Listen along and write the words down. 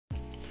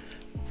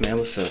Man,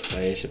 what's up,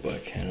 play? It's your boy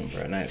Cam,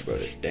 bro. Night, bro.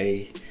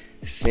 Today,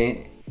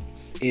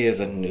 since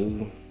is a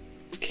new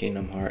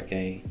Kingdom Hearts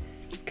game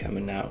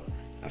coming out,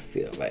 I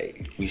feel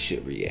like we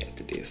should react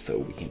to this so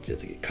we can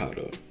just get caught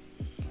up.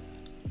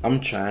 I'm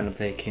trying to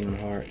play Kingdom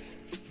Hearts.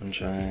 I'm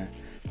trying,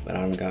 but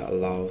I done got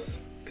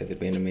lost because it's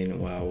been a minute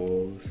while I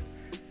was.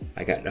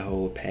 I got the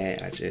whole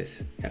pad. I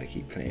just gotta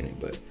keep playing it,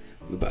 but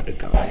we about to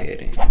go ahead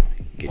and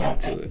get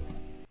into it.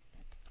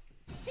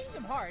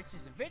 Kingdom Hearts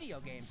is a video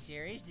game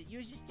series that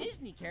uses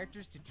Disney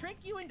characters to trick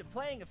you into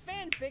playing a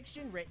fan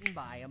fiction written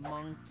by a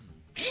monkey.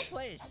 You'll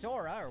play as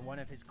Sora or one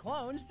of his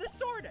clones, the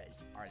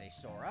Sortas. Are they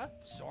Sora?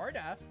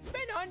 Sorta.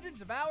 Spend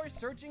hundreds of hours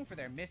searching for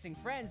their missing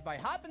friends by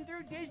hopping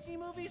through Disney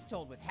movies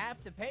told with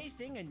half the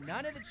pacing and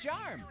none of the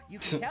charm. You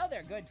can tell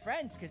they're good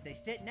friends because they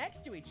sit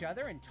next to each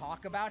other and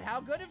talk about how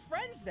good of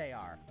friends they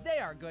are. They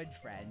are good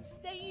friends.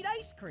 They eat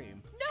ice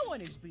cream. No one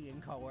is being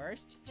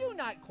coerced. Do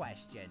not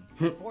question.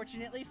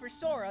 Unfortunately for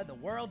Sora, the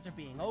worlds are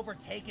being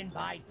overtaken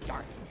by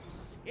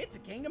darkness. It's a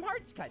Kingdom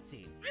Hearts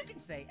cutscene. You can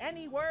say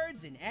any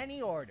words in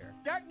any order.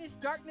 Darkness,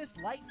 darkness,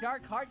 light,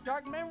 dark, heart,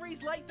 dark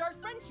memories, light,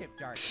 dark, friendship,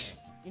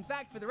 darkness. In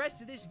fact, for the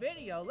rest of this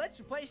video,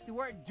 let's replace the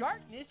word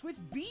darkness with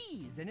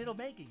bees, and it'll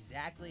make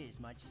exactly as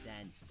much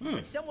sense.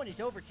 When someone is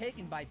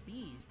overtaken by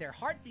bees, their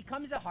heart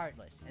becomes a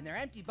heartless, and their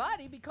empty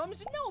body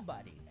becomes a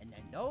nobody, and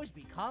then those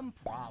become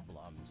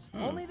problems.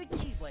 Only the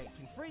Keyblade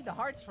can free the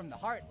hearts from the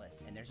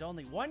heartless, and there's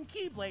only one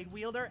Keyblade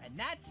wielder, and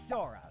that's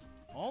Sora.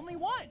 Only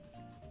one.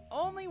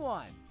 Only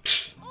one.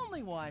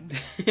 Only one.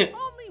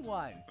 Only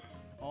one.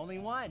 Only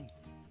one.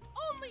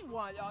 Only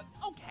one.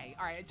 Okay,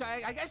 all right. So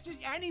I guess just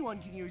anyone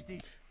can use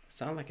these.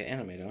 Sound like an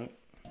anime, don't it?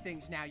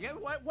 Things now. Yeah,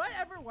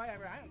 whatever.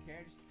 I don't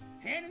care. Just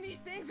handing these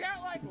things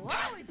out like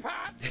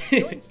lollipops.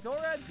 Join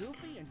Sora,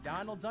 Goofy, and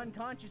Donald's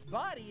unconscious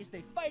body as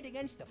they fight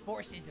against the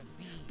forces of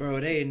bees.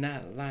 Bro, they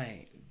not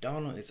lying.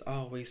 Donald is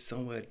always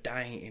somewhere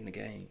dying in the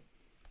game.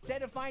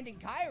 Instead of finding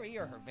Kyrie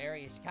or her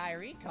various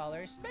Kyrie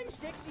colors, spend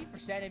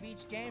 60% of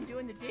each game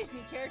doing the Disney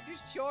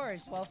character's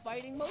chores while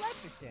fighting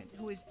Maleficent,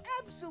 who is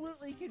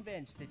absolutely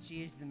convinced that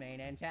she is the main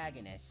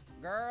antagonist.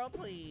 Girl,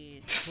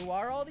 please. Who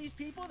are all these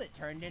people that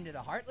turned into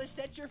the Heartless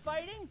that you're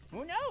fighting?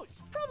 Who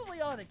knows?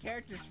 Probably all the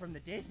characters from the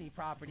Disney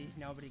properties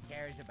nobody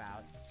cares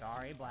about.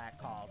 Sorry, Black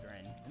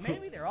Cauldron.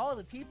 Maybe they're all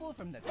the people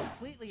from the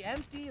completely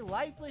empty,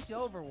 lifeless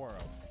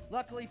overworlds.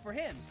 Luckily for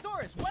him,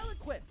 Sora's well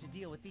equipped to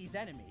deal with these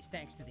enemies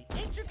thanks to the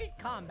intricate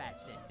combat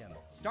system.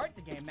 Start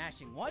the game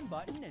mashing one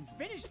button and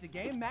finish the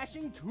game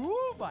mashing two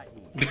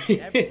buttons.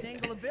 Every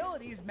single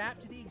ability is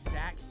mapped to the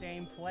exact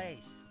same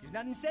place. Because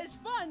nothing says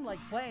fun like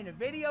playing a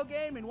video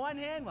game in one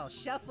hand while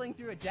shuffling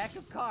through a deck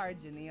of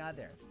cards in the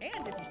other.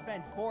 And if you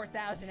spend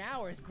 4,000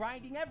 hours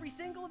grinding every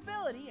single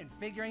ability and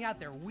figuring out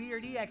their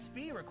weird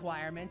EXP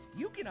requirements,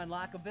 you can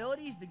unlock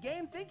abilities the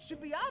game thinks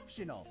should be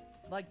optional.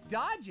 Like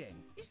dodging.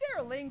 Is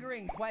there a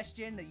lingering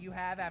question that you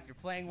have after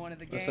playing one of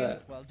the games? What's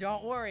that? Well,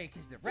 don't worry,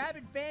 because the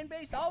rabid fan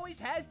base always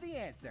has the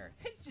answer.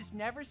 It's just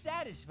never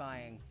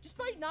satisfying.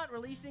 Despite not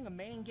releasing a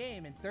main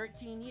game in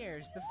 13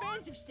 years, the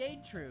fans have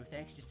stayed true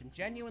thanks to some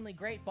genuinely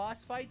great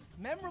boss fights,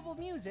 memorable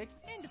music,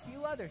 and a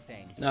few other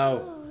things.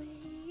 No. Oh,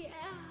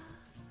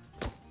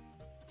 yeah.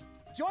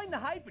 Join the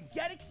hype and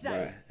get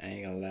excited. Bruh, I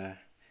ain't gonna lie.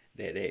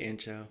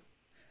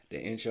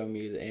 The intro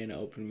music and the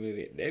open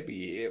music, they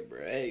be it,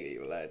 bro. I ain't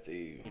gonna lie to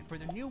you. And for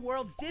the new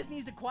worlds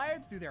Disney's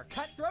acquired through their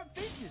cutthroat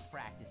business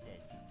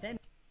practices, then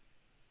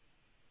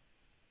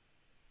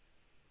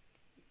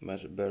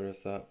Much better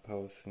stop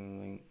posting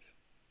links.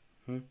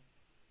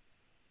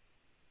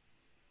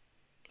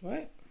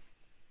 What?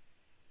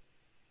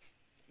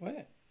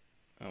 What?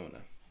 I don't know.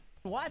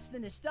 watch the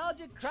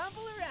nostalgia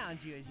crumble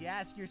around you as you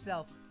ask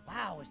yourself,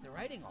 wow, was the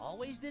writing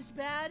always this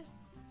bad?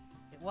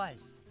 It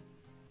was.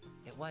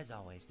 It was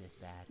always this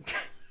bad.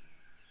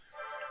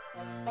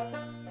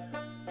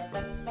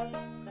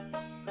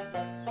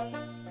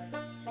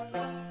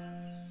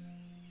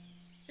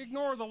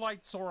 Ignore the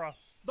light, Sora.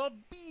 The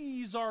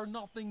bees are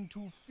nothing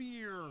to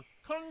fear.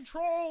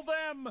 Control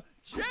them!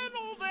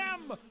 Channel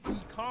them!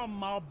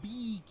 Become a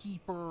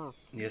beekeeper.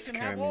 Yes, you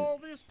can have Kermit. all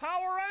this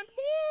power and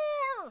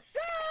more!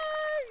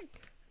 Yay!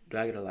 Do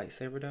I get a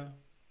lightsaber though?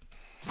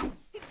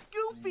 It's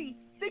Goofy!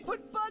 They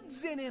put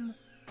bugs in him!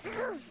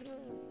 Goofy,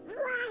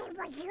 why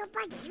would you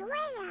betray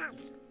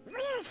us?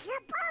 We're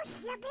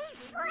supposed to be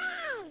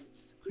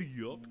friends!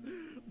 Yuck,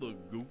 the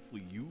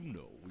Goofy you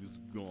know is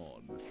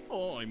gone.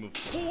 I'm a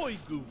toy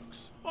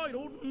Gooks. I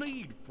don't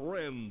need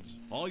friends.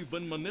 I've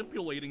been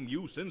manipulating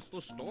you since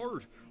the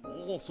start.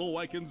 Also,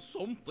 I can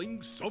something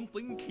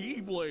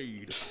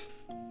Keyblade.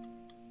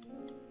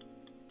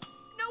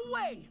 No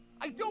way!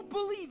 I don't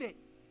believe it!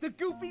 The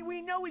Goofy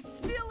we know is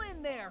still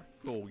in there!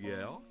 Oh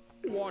yeah?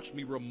 Watch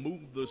me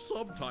remove the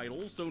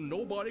subtitles so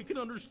nobody can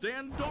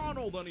understand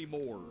Donald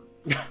anymore.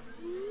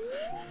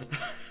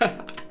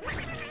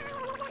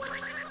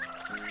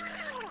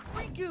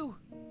 Riku!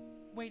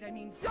 Wait, I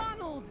mean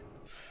Donald!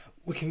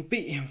 We can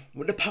beat him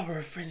with the power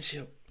of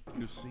friendship.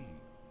 You see,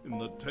 in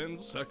the 10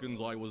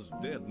 seconds I was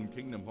dead in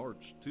Kingdom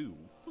Hearts 2,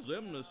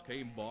 Xemnas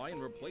came by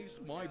and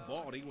replaced my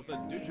body with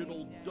a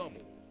digital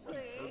double.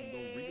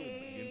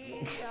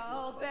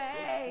 So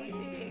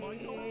baby,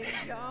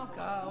 don't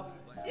go.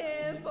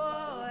 Simple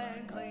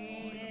and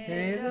clean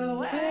is the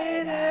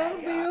way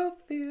that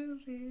you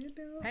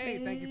feel.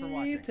 Hey, thank you for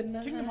watching.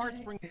 Kingdom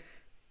Hearts bring.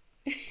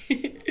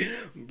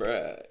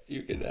 Bruh,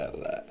 you cannot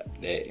lie.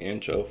 That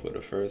intro for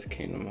the first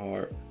Kingdom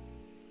Hearts,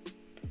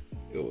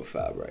 it was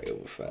fire, right? It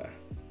was fire.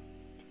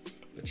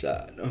 But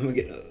y'all, don't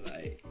forget to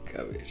like,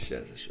 comment,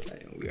 share,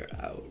 subscribe, and we are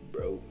out,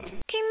 bro.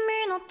 君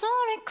の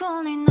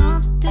虜にな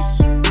ってし